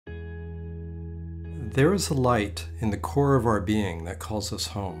There is a light in the core of our being that calls us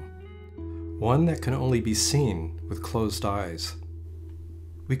home, one that can only be seen with closed eyes.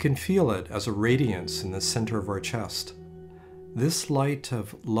 We can feel it as a radiance in the center of our chest. This light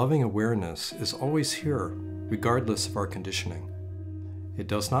of loving awareness is always here, regardless of our conditioning. It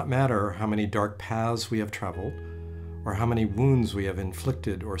does not matter how many dark paths we have traveled, or how many wounds we have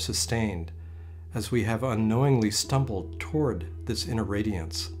inflicted or sustained, as we have unknowingly stumbled toward this inner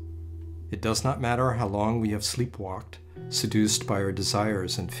radiance. It does not matter how long we have sleepwalked, seduced by our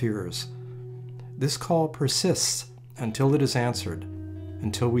desires and fears. This call persists until it is answered,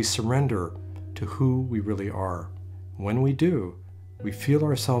 until we surrender to who we really are. When we do, we feel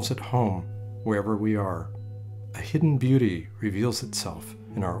ourselves at home wherever we are. A hidden beauty reveals itself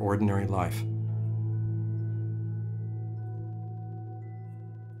in our ordinary life.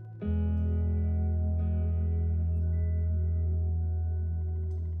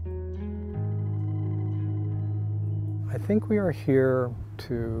 I think we are here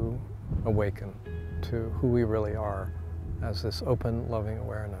to awaken to who we really are as this open, loving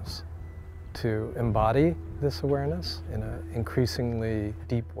awareness, to embody this awareness in an increasingly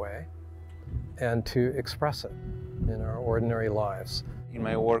deep way, and to express it in our ordinary lives. In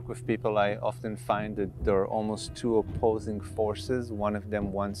my work with people, I often find that there are almost two opposing forces. One of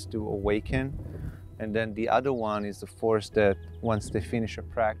them wants to awaken, and then the other one is the force that once they finish a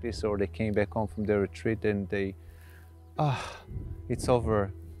practice or they came back home from their retreat and they, it's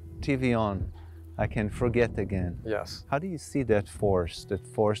over, TV on, I can forget again. Yes. How do you see that force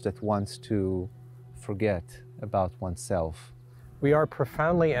that wants to forget about oneself? We are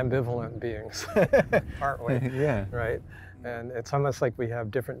profoundly ambivalent beings, aren't we? Yeah. Right? And it's almost like we have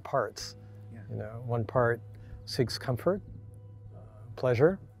different parts. Yeah. You know, one part seeks comfort,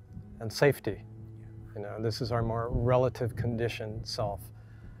 pleasure, and safety. You know, this is our more relative conditioned self.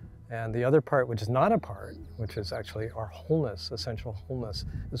 And the other part, which is not a part, which is actually our wholeness, essential wholeness,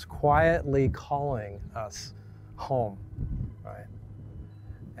 is quietly calling us home, right?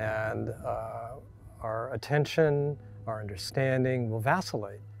 And our attention, our understanding will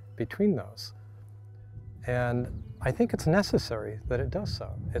vacillate between those. And I think it's necessary that it does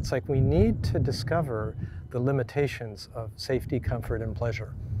so. It's like we need to discover the limitations of safety, comfort, and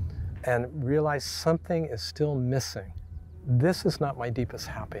pleasure, and realize something is still missing. This is not my deepest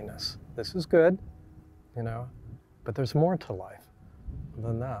happiness. This is good, you know, but there's more to life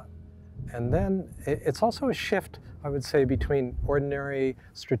than that. And then it's also a shift, I would say, between ordinary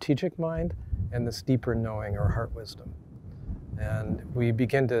strategic mind and this deeper knowing or heart wisdom. And we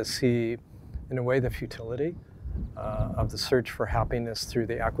begin to see, in a way, the futility of the search for happiness through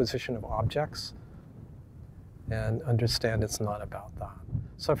the acquisition of objects, and understand it's not about that.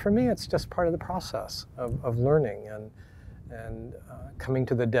 So for me, it's just part of the process of learning and coming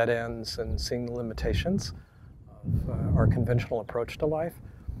to the dead ends and seeing the limitations of our conventional approach to life.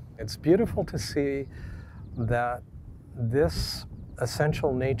 It's beautiful to see that this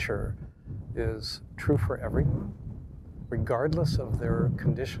essential nature is true for everyone, regardless of their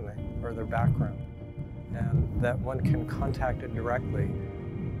conditioning or their background, and that one can contact it directly,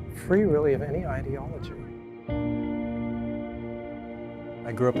 free really of any ideology.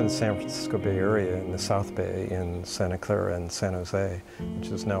 I grew up in the San Francisco Bay Area, in the South Bay, in Santa Clara and San Jose, which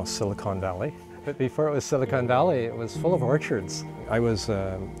is now Silicon Valley. But before it was Silicon Valley, it was full of orchards. I was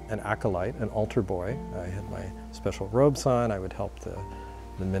an acolyte, an altar boy. I had my special robes on. I would help the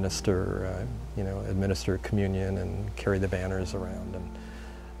minister, administer communion and carry the banners around. And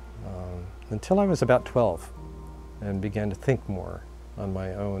until I was about 12, and began to think more on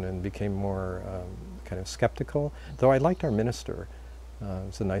my own and became more kind of skeptical. Though I liked our minister. He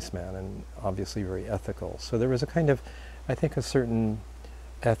was a nice man and obviously very ethical. So there was a kind of, I think, a certain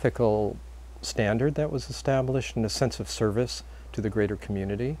ethical standard that was established and a sense of service to the greater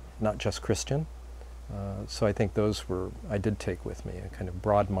community, not just Christian. So I think those were, I did take with me, a kind of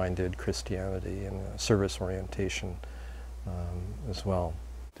broad-minded Christianity and a service orientation as well.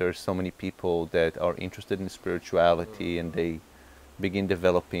 There are so many people that are interested in spirituality and they begin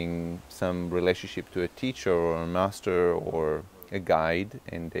developing some relationship to a teacher or a master or a guide,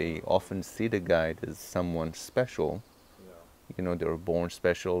 and they often see the guide as someone special. Yeah. You know, they were born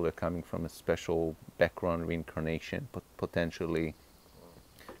special, they're coming from a special background, reincarnation, potentially.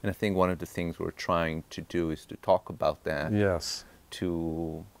 And I think one of the things we're trying to do is to talk about that. Yes.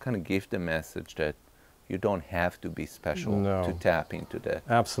 To kind of give the message that you don't have to be special to tap into that.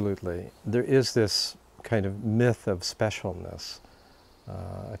 Absolutely. There is this kind of myth of specialness,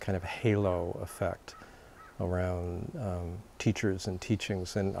 a kind of halo effect around teachers and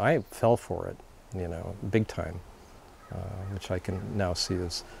teachings, and I fell for it, you know, big time, which I can now see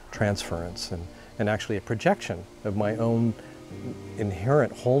as transference. And and actually a projection of my own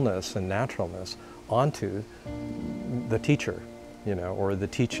inherent wholeness and naturalness onto the teacher, you know, or the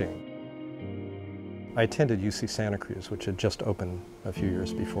teaching. I attended UC Santa Cruz, which had just opened a few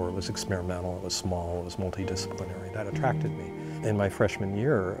years before. It was experimental, it was small, it was multidisciplinary. That attracted me. In my freshman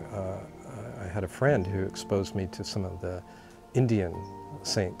year, I had a friend who exposed me to some of the Indian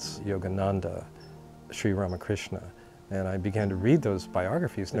saints, Yogananda, Sri Ramakrishna, and I began to read those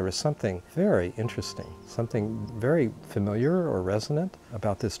biographies. There was something very interesting, something very familiar or resonant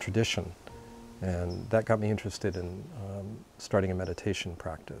about this tradition, and that got me interested in starting a meditation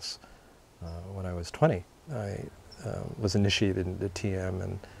practice. When I was 20, I was initiated into TM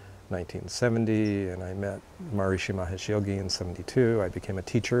in 1970, and I met Maharishi Mahesh Yogi in 72. I became a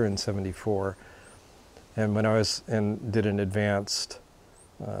teacher in 74. And when I was did an advanced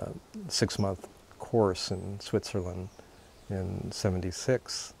 6-month course in Switzerland in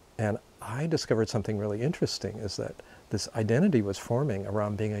 76, and I discovered something really interesting, is that this identity was forming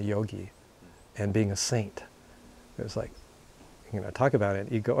around being a yogi and being a saint. It was like, you know, talk about an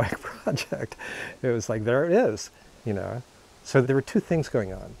egoic project. It was like, there it is, you know. So there were two things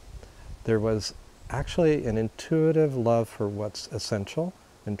going on. There was actually an intuitive love for what's essential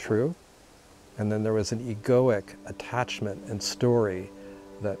and true, and then there was an egoic attachment and story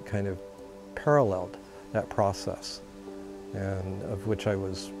that kind of paralleled that process, and of which I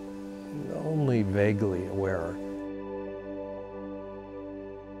was only vaguely aware.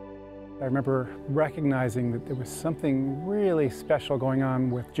 I remember recognizing that there was something really special going on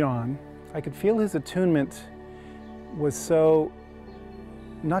with John. I could feel his attunement was so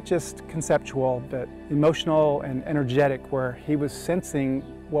not just conceptual, but emotional and energetic, where he was sensing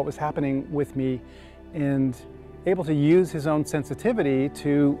what was happening with me and able to use his own sensitivity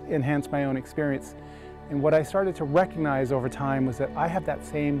to enhance my own experience. And what I started to recognize over time was that I have that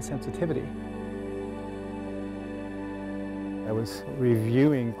same sensitivity. I was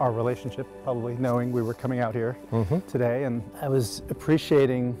reviewing our relationship, probably knowing we were coming out here today, and I was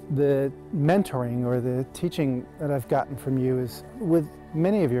appreciating the mentoring or the teaching that I've gotten from you. Is with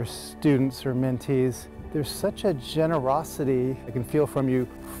many of your students or mentees, there's such a generosity I can feel from you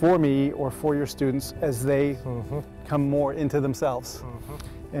for me or for your students as they come more into themselves.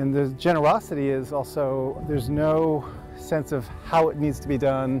 And the generosity is also, there's no sense of how it needs to be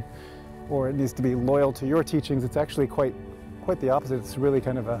done or it needs to be loyal to your teachings. It's actually quite the opposite. It's really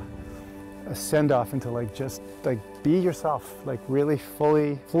kind of a send-off into like, just like be yourself, like really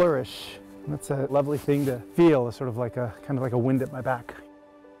fully flourish. And that's a lovely thing to feel, a sort of like a kind of like a wind at my back.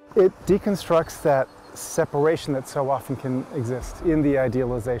 It deconstructs that separation that so often can exist in the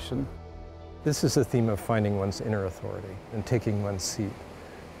idealization. This is the theme of finding one's inner authority and taking one's seat,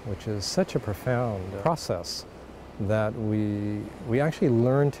 which is such a profound process that we actually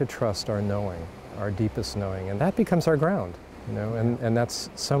learn to trust our knowing, our deepest knowing, and that becomes our ground. You know, and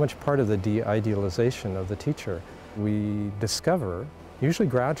that's so much part of the de-idealization of the teacher. We discover, usually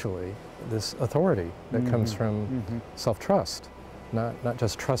gradually, this authority that comes from self-trust. Not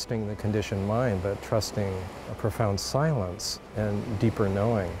just trusting the conditioned mind, but trusting a profound silence and deeper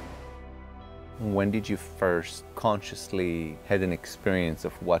knowing. When did you first consciously had an experience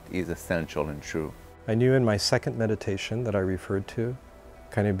of what is essential and true? I knew in my second meditation that I referred to,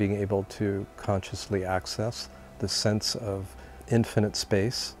 kind of being able to consciously access the sense of infinite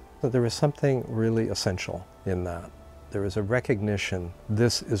space, that there was something really essential in that. There was a recognition,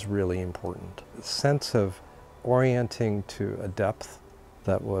 this is really important. A sense of orienting to a depth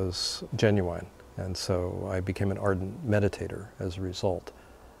that was genuine. And so I became an ardent meditator as a result.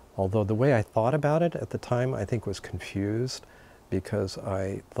 Although the way I thought about it at the time, I think was confused, because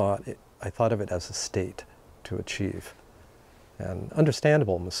I thought of it as a state to achieve. An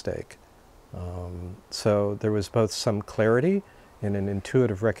understandable mistake. So there was both some clarity and an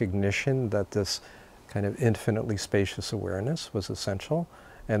intuitive recognition that this kind of infinitely spacious awareness was essential,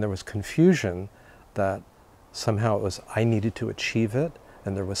 and there was confusion that somehow it was I needed to achieve it,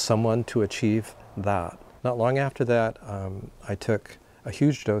 and there was someone to achieve that. Not long after that, I took a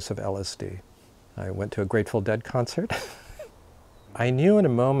huge dose of LSD. I went to a Grateful Dead concert. I knew in a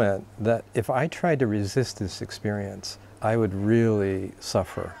moment that if I tried to resist this experience, I would really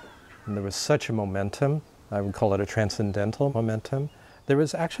suffer. And there was such a momentum, I would call it a transcendental momentum. There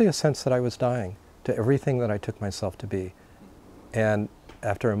was actually a sense that I was dying to everything that I took myself to be. And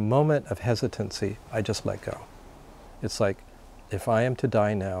after a moment of hesitancy, I just let go. It's like, if I am to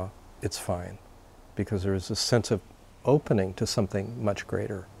die now, it's fine, because there is a sense of opening to something much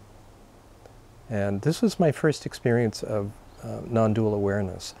greater. And this was my first experience of non-dual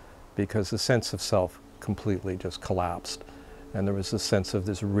awareness, because the sense of self completely just collapsed. And there was a sense of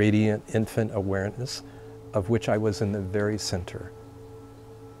this radiant infant awareness of which I was in the very center.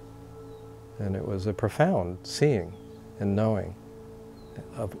 And it was a profound seeing and knowing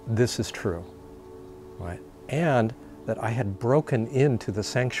of this is true, right? And that I had broken into the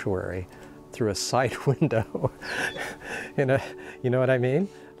sanctuary through a side window. You know what I mean?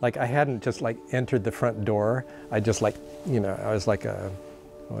 Like I hadn't just like entered the front door. I just like, I was like a,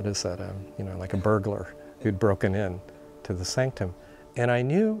 what is that? Like a burglar who'd broken in to the sanctum. And I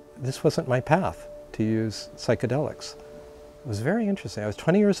knew this wasn't my path to use psychedelics. It was very interesting. I was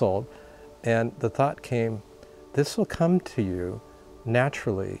 20 years old and the thought came, this will come to you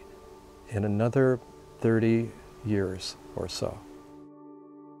naturally in another 30 years or so.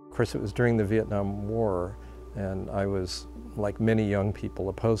 Of course, it was during the Vietnam War, and I was, like many young people,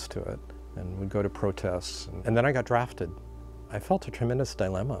 opposed to it, and would go to protests. And then I got drafted. I felt a tremendous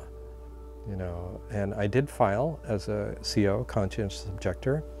dilemma, and I did file as a CO, conscientious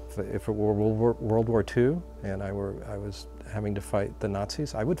objector. If it were World War II, and I was having to fight the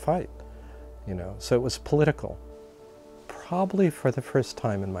Nazis, I would fight, So it was political. Probably for the first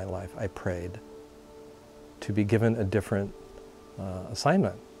time in my life, I prayed to be given a different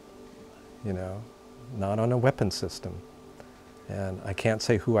assignment, not on a weapon system. And I can't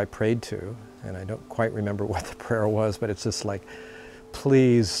say who I prayed to, and I don't quite remember what the prayer was, but it's just like,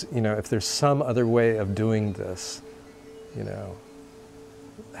 please, if there's some other way of doing this,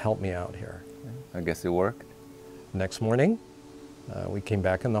 help me out here. I guess it worked. Next morning, we came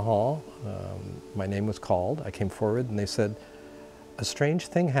back in the hall. My name was called. I came forward and they said, a strange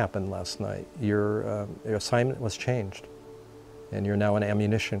thing happened last night. Your assignment was changed and you're now an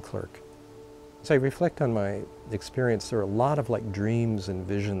ammunition clerk. As I reflect on my experience, there are a lot of like dreams and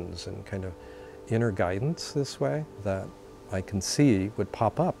visions and kind of inner guidance this way that I can see would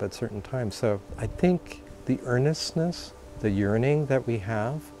pop up at certain times. So I think the earnestness, the yearning that we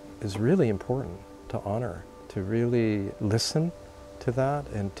have is really important to honor, to really listen to that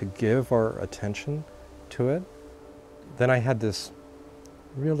and to give our attention to it. Then I had this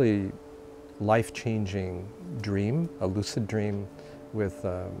really life-changing dream, a lucid dream with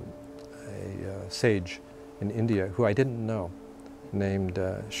a sage in India who I didn't know, named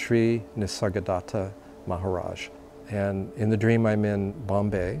Sri Nisargadatta Maharaj. And in the dream I'm in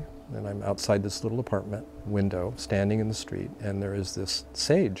Bombay, and I'm outside this little apartment window, standing in the street, and there is this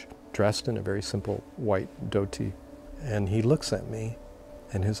sage dressed in a very simple white dhoti. And he looks at me,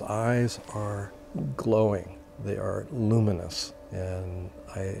 and his eyes are glowing. They are luminous. And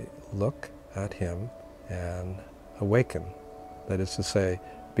I look at him and awaken. That is to say,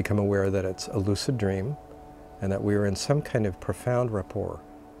 become aware that it's a lucid dream and that we are in some kind of profound rapport.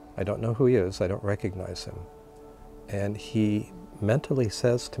 I don't know who he is, I don't recognize him. And he mentally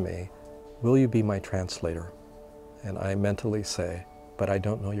says to me, will you be my translator? And I mentally say, but I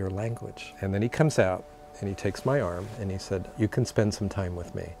don't know your language. And then he comes out and he takes my arm and he said, you can spend some time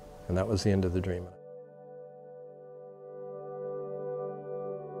with me. And that was the end of the dream.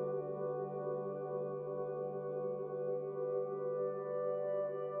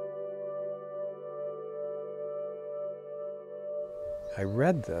 I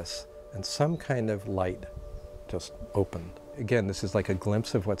read this and some kind of light just opened. Again, this is like a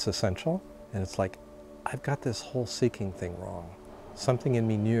glimpse of what's essential. And it's like, I've got this whole seeking thing wrong. Something in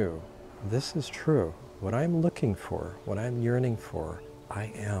me knew, this is true. What I'm looking for, what I'm yearning for, I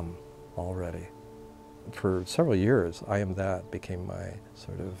am already. For several years, I am that became my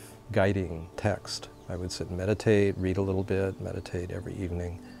sort of guiding text. I would sit and meditate, read a little bit, meditate every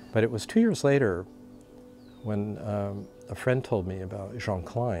evening. But it was 2 years later when a friend told me about Jean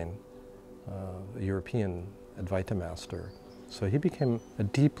Klein, a European Advaita master. So he became a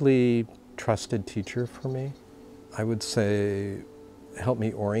deeply trusted teacher for me. I would say, helped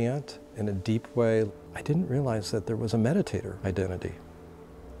me orient in a deep way. I didn't realize that there was a meditator identity.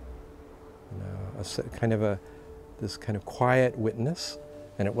 This kind of quiet witness.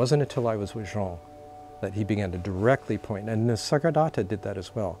 And it wasn't until I was with Jean that he began to directly point, and Nisargadatta did that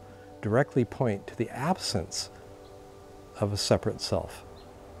as well, directly point to the absence of a separate self.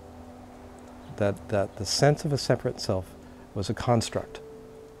 That the sense of a separate self was a construct,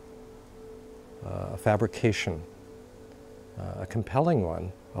 a fabrication, a compelling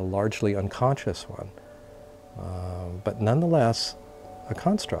one, a largely unconscious one, but nonetheless a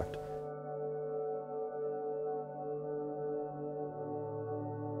construct.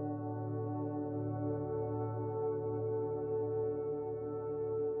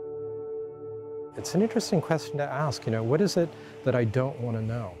 It's an interesting question to ask, what is it that I don't want to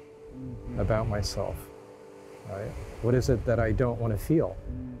know about myself, right? What is it that I don't want to feel?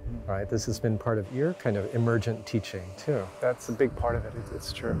 right? This has been part of your kind of emergent teaching too. That's a big part of it.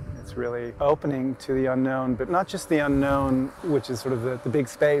 It's true. It's really opening to the unknown, but not just the unknown, which is sort of the big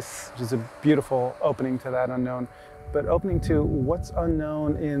space, which is a beautiful opening to that unknown, but opening to what's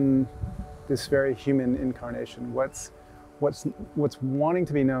unknown in this very human incarnation. What's wanting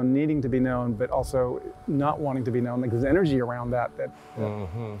to be known, needing to be known, but also not wanting to be known. Like there's energy around that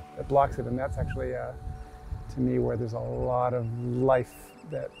blocks it, and that's actually, to me, where there's a lot of life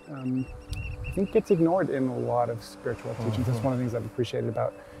that I think gets ignored in a lot of spiritual teachings. That's one of the things I've appreciated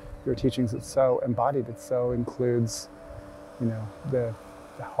about your teachings. It's so embodied. It so includes, the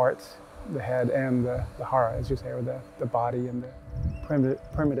heart, the head, and the hara, as you say, or the body and the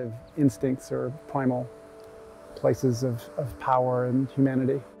primitive instincts or primal places of power and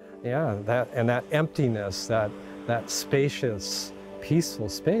humanity. Yeah, that emptiness, that spacious, peaceful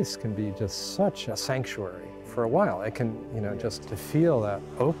space can be just such a sanctuary. For a while, it can, just to feel that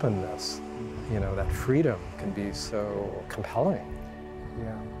openness, that freedom can be so compelling.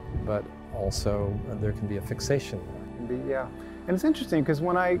 Yeah. But also there can be a fixation there. And it's interesting because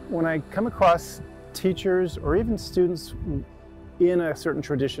when I come across teachers or even students in a certain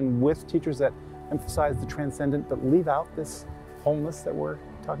tradition with teachers that emphasize the transcendent but leave out this wholeness that we're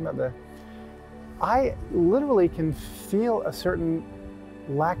talking about, I literally can feel a certain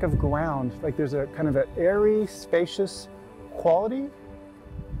lack of ground. Like there's a kind of an airy, spacious quality,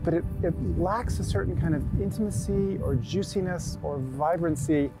 but it lacks a certain kind of intimacy or juiciness or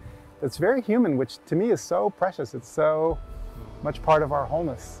vibrancy that's very human, which to me is so precious. It's so much part of our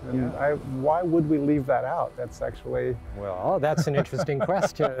wholeness. And why would we leave that out? That's actually... Well, that's an interesting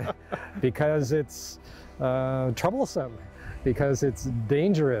question, because it's troublesome, because it's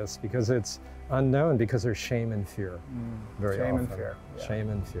dangerous, because it's unknown, because there's shame and fear very often. Shame and fear. Yeah. Shame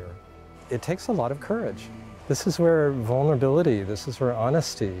and fear. It takes a lot of courage. This is where vulnerability, this is where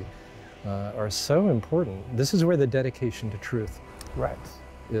honesty are so important. This is where the dedication to truth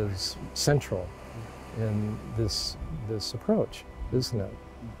is central in this approach, isn't it?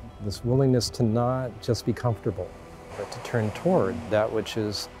 This willingness to not just be comfortable, but to turn toward that which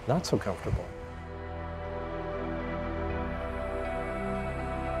is not so comfortable.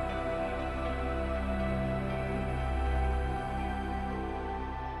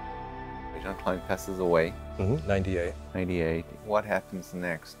 John Klein passes away. 98. 98. What happens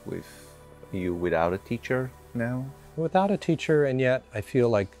next with you without a teacher now? Without a teacher, and yet I feel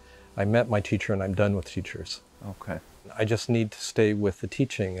like I met my teacher and I'm done with teachers. Okay. I just need to stay with the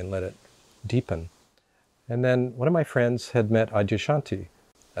teaching and let it deepen. And then one of my friends had met Adyashanti,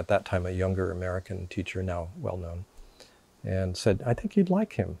 at that time a younger American teacher, now well known, and said, I think you'd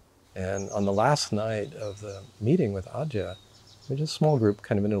like him. And on the last night of the meeting with Adya, we was a small group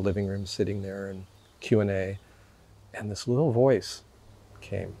kind of in a living room sitting there and Q&A, and this little voice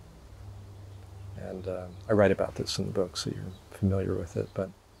came. And I write about this in the book, so you're familiar with it, but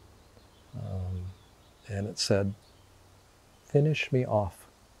and it said, finish me off.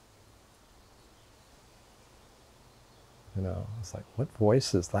 It's like, what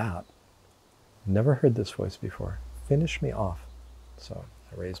voice is that? Never heard this voice before. Finish me off. So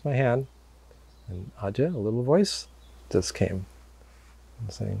I raised my hand, and Adya, a little voice, just came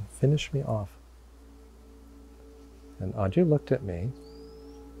and saying, finish me off. And Adya looked at me,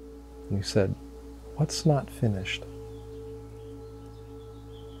 and he said, what's not finished?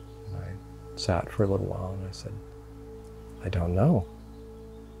 And I sat for a little while, and I said, I don't know.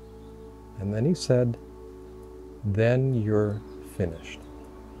 And then he said, then you're finished.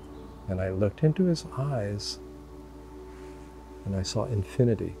 And I looked into his eyes, and I saw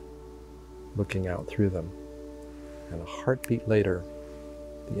infinity looking out through them. And a heartbeat later,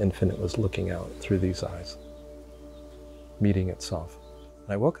 the infinite was looking out through these eyes, meeting itself.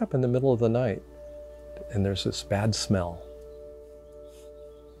 And I woke up in the middle of the night, and there's this bad smell.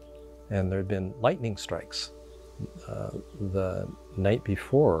 And there had been lightning strikes the night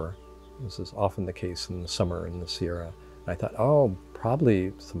before. This is often the case in the summer in the Sierra. And I thought, oh,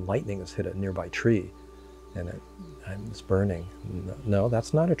 probably some lightning has hit a nearby tree, and it's burning. No,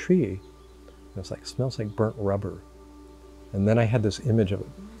 that's not a tree. It smells like burnt rubber. And then I had this image of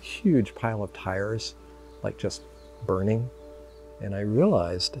a huge pile of tires, like just burning. And I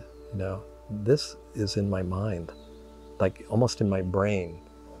realized, this is in my mind, like almost in my brain,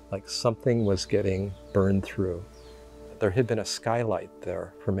 like something was getting burned through. There had been a skylight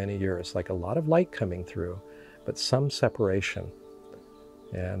there for many years, like a lot of light coming through, but some separation.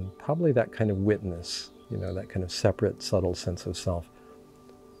 And probably that kind of witness, that kind of separate, subtle sense of self.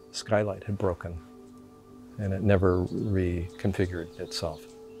 The skylight had broken, and it never reconfigured itself.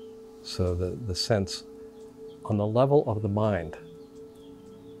 So the sense on the level of the mind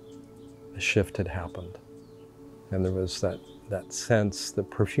a shift had happened. And there was that sense, the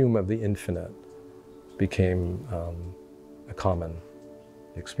perfume of the infinite became a common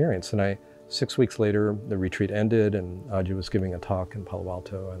experience. And 6 weeks later, the retreat ended, and Aji was giving a talk in Palo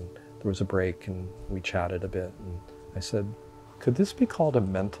Alto, and there was a break, and we chatted a bit. And I said, could this be called a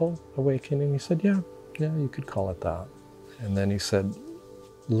mental awakening? He said, yeah, you could call it that. And then he said,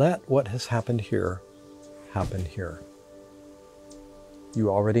 let what has happened here happen here. You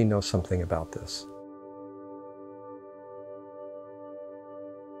already know something about this.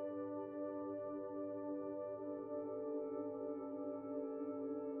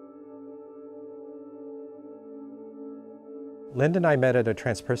 Linda and I met at a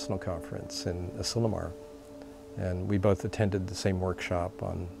transpersonal conference in Asilomar, and we both attended the same workshop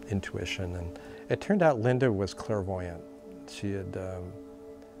on intuition. And it turned out Linda was clairvoyant. She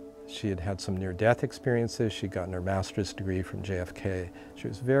had had some near-death experiences. She'd gotten her master's degree from JFK. She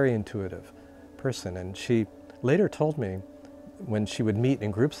was a very intuitive person, and she later told me when she would meet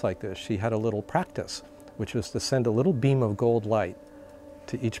in groups like this, she had a little practice, which was to send a little beam of gold light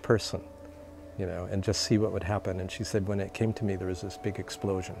to each person, and just see what would happen. And she said when it came to me, there was this big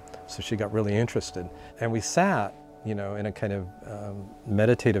explosion. So she got really interested. And we sat, in a kind of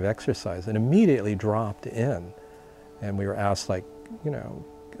meditative exercise, and immediately dropped in. And we were asked,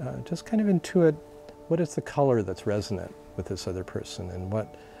 just kind of intuit, what is the color that's resonant with this other person, and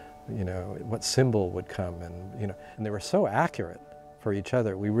what symbol would come, and they were so accurate for each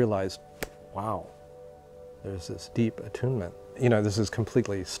other. We realized, wow, there's this deep attunement. This is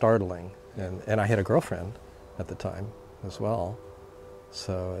completely startling. And I had a girlfriend at the time as well.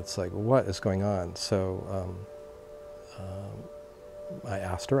 So it's like, what is going on? So I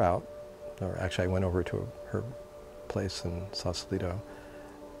asked her out, or actually I went over to her place in Sausalito.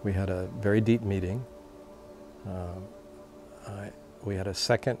 We had a very deep meeting. We had a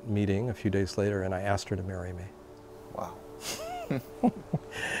second meeting a few days later, and I asked her to marry me. Wow.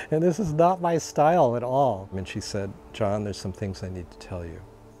 And this is not my style at all. And she said, John, there's some things I need to tell you.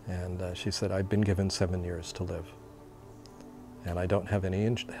 And she said, I've been given 7 years to live, and I don't have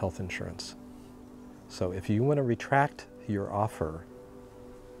any health insurance. So if you want to retract your offer,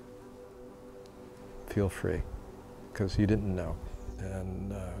 feel free, because you didn't know.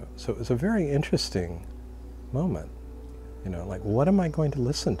 And so it was a very interesting moment. What am I going to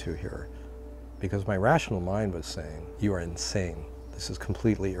listen to here? Because my rational mind was saying, you are insane. This is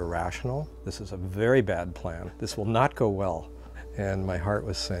completely irrational. This is a very bad plan. This will not go well. And my heart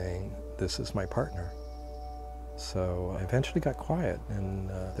was saying, this is my partner. So I eventually got quiet, and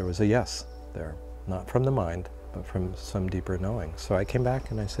there was a yes there. Not from the mind, but from some deeper knowing. So I came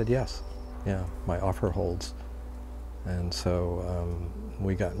back and I said, yes, yeah, my offer holds. And so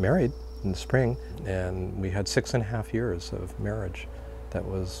we got married in the spring, and we had 6.5 years of marriage that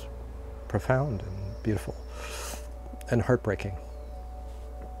was profound and beautiful and heartbreaking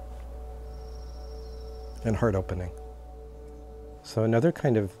and heart-opening. So another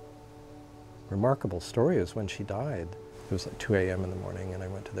kind of remarkable story is when she died. It was like 2 a.m. in the morning, and I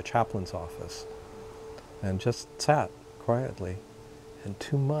went to the chaplain's office and just sat quietly. And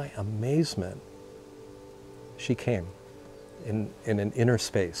to my amazement, she came in an inner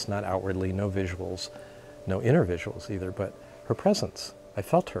space, not outwardly, no visuals, no inner visuals either, but her presence. I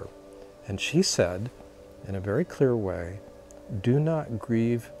felt her. And she said, in a very clear way, do not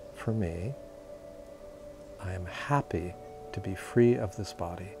grieve for me. I am happy to be free of this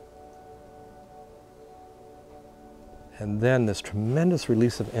body. And then this tremendous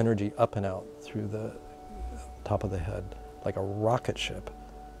release of energy up and out through the top of the head, like a rocket ship.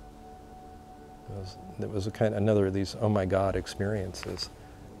 It was another of these oh my God experiences.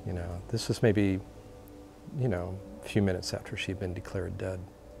 This was maybe, a few minutes after she'd been declared dead.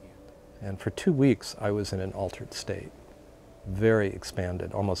 And for 2 weeks I was in an altered state, very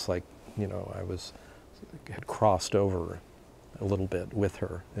expanded, almost like, had crossed over a little bit with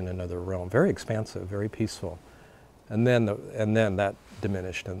her in another realm. Very expansive, very peaceful. And then that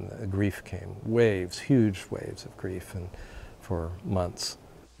diminished, and the grief came. Waves, huge waves of grief, and for months.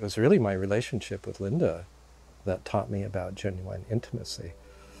 It was really my relationship with Linda that taught me about genuine intimacy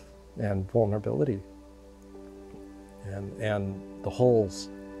and vulnerability and the holes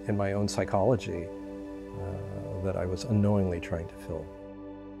in my own psychology that I was unknowingly trying to fill.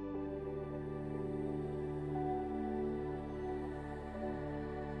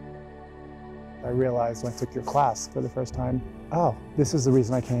 I realized when I took your class for the first time, oh, this is the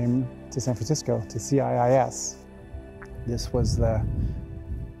reason I came to San Francisco, to CIIS.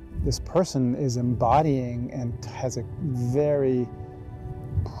 This person is embodying and has a very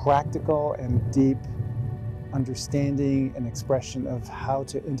practical and deep understanding and expression of how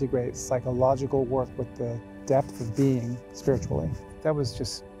to integrate psychological work with the depth of being spiritually. That was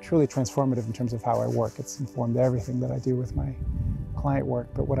just truly transformative in terms of how I work. It's informed everything that I do with my client work.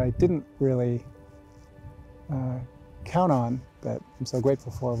 But what I didn't really count on, that I'm so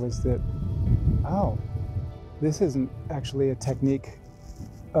grateful for, was that, oh, this isn't actually a technique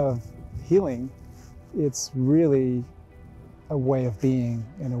of healing. It's really a way of being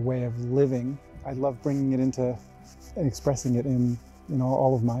and a way of living. I love bringing it into and expressing it in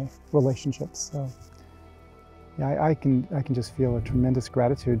all of my relationships. So yeah, I can just feel a tremendous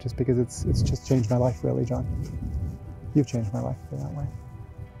gratitude just because it's just changed my life, really, John. You've changed my life in that way.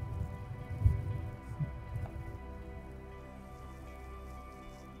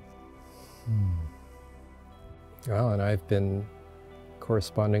 Well, and I've been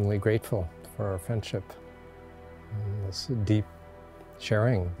correspondingly grateful for our friendship and this deep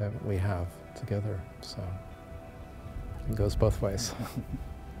sharing that we have together. So it goes both ways.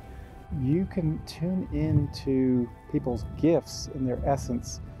 You can tune into people's gifts and their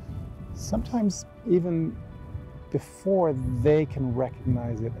essence, sometimes even before they can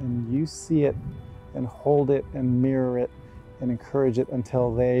recognize it, and you see it and hold it and mirror it and encourage it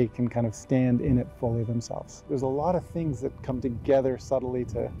until they can kind of stand in it fully themselves. There's a lot of things that come together subtly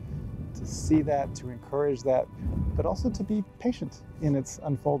to see that, to encourage that, but also to be patient in its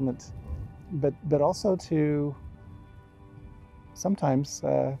unfoldment, but also to sometimes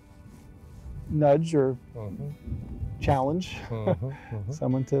nudge or challenge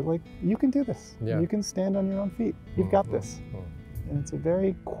someone to, like, you can do this. Yeah. You can stand on your own feet. You've got this. And it's a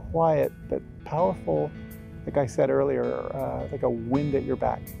very quiet but powerful, like I said earlier, like a wind at your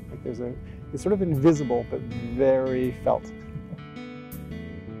back. Like it's sort of invisible but very felt.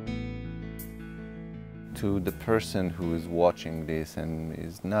 To the person who is watching this and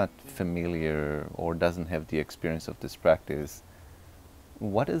is not familiar or doesn't have the experience of this practice,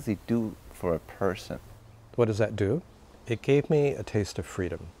 what does it do for a person? What does that do? It gave me a taste of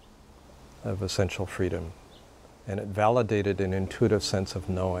freedom, of essential freedom, and it validated an intuitive sense of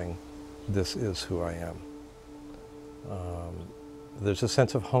knowing this is who I am. There's a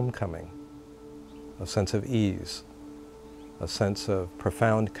sense of homecoming, a sense of ease, a sense of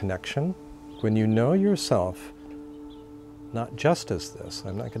profound connection. When you know yourself, not just as this,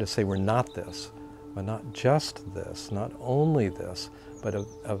 I'm not going to say we're not this, but not just this, not only this, but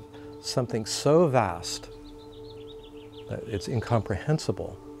of something so vast that it's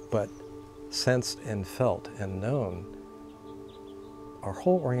incomprehensible, but sensed and felt and known, our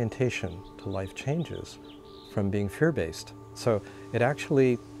whole orientation to life changes from being fear-based. So it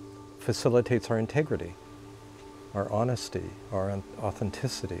actually facilitates our integrity, our honesty, our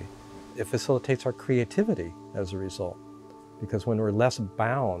authenticity. It facilitates our creativity as a result, because when we're less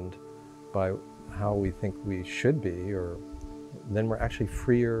bound by how we think we should be, then we're actually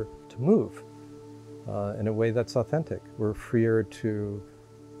freer to move in a way that's authentic. We're freer to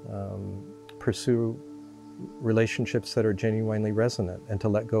pursue relationships that are genuinely resonant and to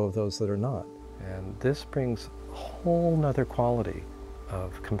let go of those that are not. And this brings a whole nother quality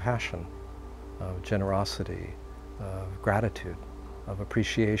of compassion, of generosity, of gratitude, of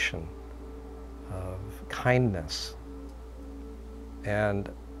appreciation, of kindness, and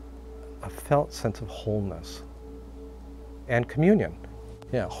a felt sense of wholeness and communion.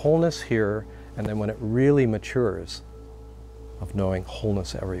 Yeah, wholeness here, and then when it really matures, of knowing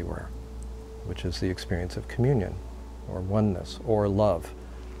wholeness everywhere, which is the experience of communion, or oneness, or love,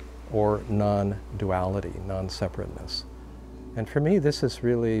 or non-duality, non-separateness. And for me, this is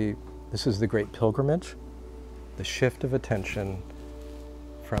the great pilgrimage, the shift of attention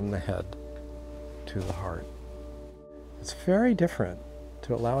from the head to the heart. It's very different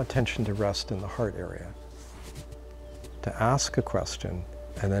to allow attention to rest in the heart area, to ask a question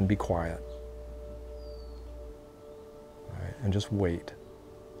and then be quiet, right, and just wait.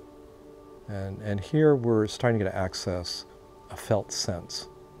 And here we're starting to access a felt sense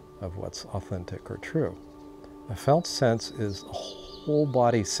of what's authentic or true. A felt sense is a whole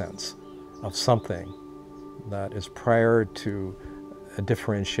body sense of something that is prior to a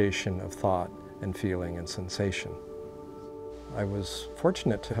differentiation of thought and feeling and sensation. I was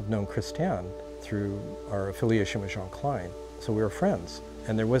fortunate to have known Christiane through our affiliation with Jean Klein, so we were friends.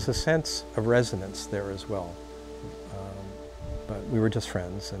 And there was a sense of resonance there as well. But we were just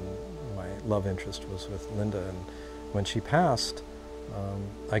friends, and my love interest was with Linda. And when she passed,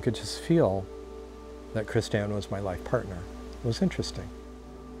 I could just feel that Christiane was my life partner. It was interesting.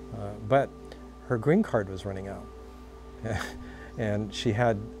 But her green card was running out. And she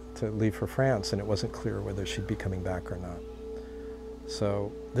had to leave for France, and it wasn't clear whether she'd be coming back or not.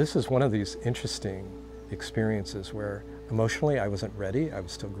 So this is one of these interesting experiences where emotionally I wasn't ready. I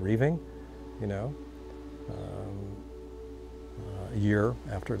was still grieving, you know. A year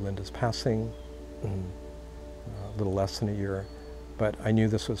after Linda's passing, a little less than a year, but I knew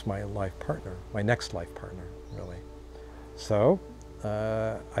this was my life partner, my next life partner, really. So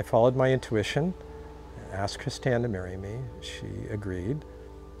I followed my intuition, asked Christiane to marry me. She agreed.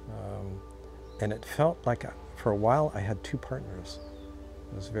 And it felt like for a while I had two partners.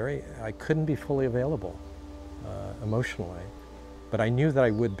 It was I couldn't be fully available emotionally, but I knew that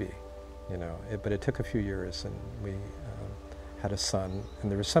I would be, you know. But it took a few years, and we had a son, and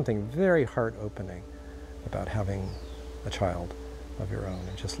there was something very heart-opening about having a child of your own,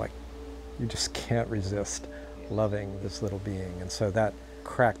 and just like, you just can't resist loving this little being. And so that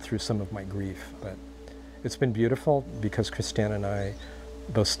cracked through some of my grief. But it's been beautiful because Christiane and I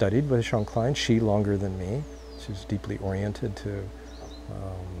both studied with Jean Klein, she longer than me. She was deeply oriented to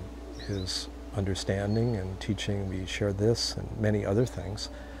his understanding and teaching. We shared this and many other things.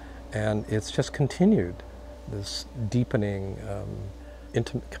 And it's just continued this deepening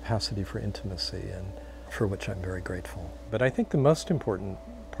capacity for intimacy, and for which I'm very grateful. But I think the most important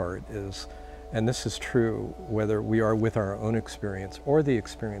part is, and this is true whether we are with our own experience or the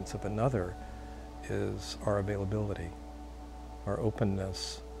experience of another, is our availability, our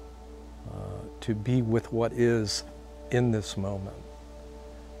openness to be with what is in this moment.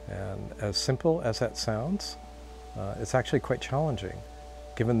 And as simple as that sounds, it's actually quite challenging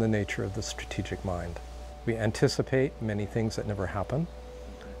given the nature of the strategic mind. We anticipate many things that never happen.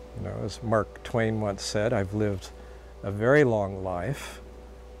 You know, as Mark Twain once said, I've lived a very long life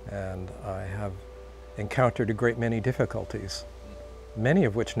and I have encountered a great many difficulties, many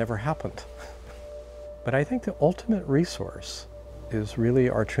of which never happened. But I think the ultimate resource is really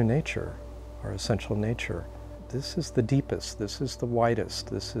our true nature, our essential nature. This is the deepest, this is the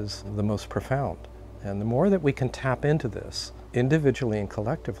widest, this is the most profound. And the more that we can tap into this, individually and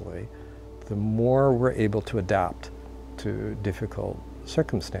collectively, the more we're able to adapt to difficult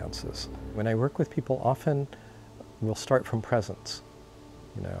circumstances. When I work with people, often we'll start from presence,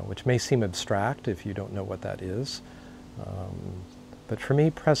 you know, which may seem abstract if you don't know what that is. But for me,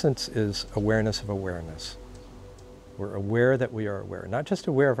 presence is awareness of awareness. We're aware that we are aware, not just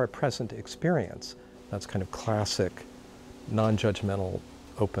aware of our present experience. That's kind of classic, non-judgmental,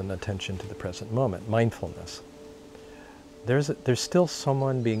 open attention to the present moment, mindfulness. There's still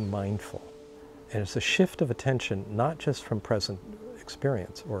someone being mindful. And it's a shift of attention, not just from present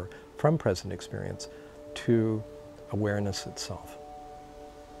experience or from present experience to awareness itself.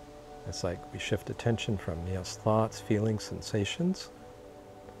 It's like we shift attention from, yes, thoughts, feelings, sensations,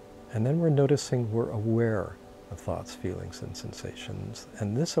 and then we're noticing we're aware of thoughts, feelings, and sensations.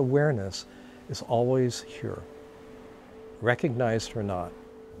 And this awareness is always here, recognized or not.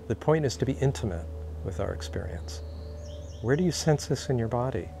 The point is to be intimate with our experience. Where do you sense this in your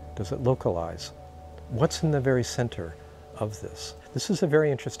body? Does it localize? What's in the very center of this? This is a very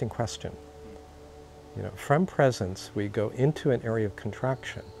interesting question. You know, from presence, we go into an area of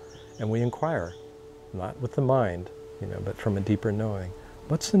contraction and we inquire, not with the mind, you know, but from a deeper knowing.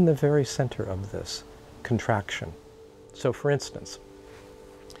 What's in the very center of this contraction? So for instance,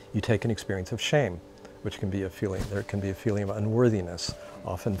 you take an experience of shame, which can be a feeling, there can be a feeling of unworthiness.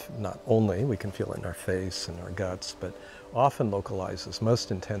 Often, not only, we can feel it in our face and our guts, but often localizes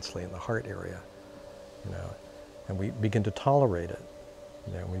most intensely in the heart area, you know, and we begin to tolerate it,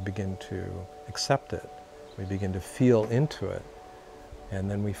 you know, we begin to accept it, we begin to feel into it, and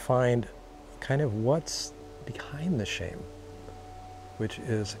then we find kind of what's behind the shame, which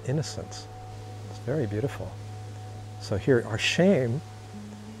is innocence. It's very beautiful. So here, our shame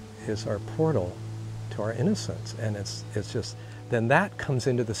is our portal to our innocence, and it's just, then that comes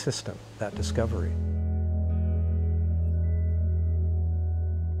into the system, that discovery.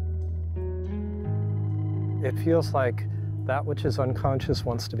 It feels like that which is unconscious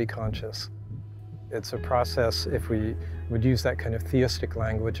wants to be conscious. It's a process, if we would use that kind of theistic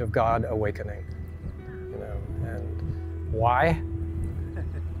language, of God awakening, you know. And why?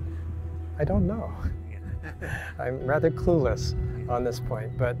 I don't know. I'm rather clueless on this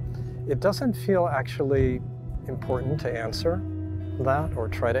point, but it doesn't feel actually important to answer that or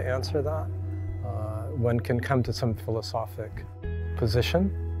try to answer that. One can come to some philosophic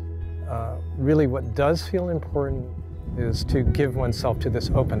position. Really what does feel important is to give oneself to this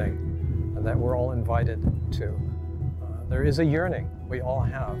opening that we're all invited to. There is a yearning we all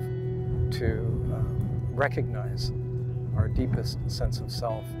have to recognize our deepest sense of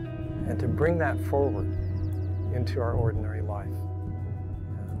self and to bring that forward into our ordinary life.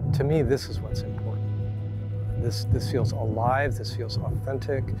 To me, this is what's important. This feels alive, this feels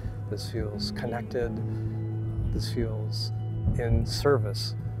authentic, this feels connected, this feels in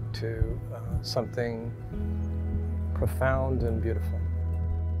service to something profound and beautiful.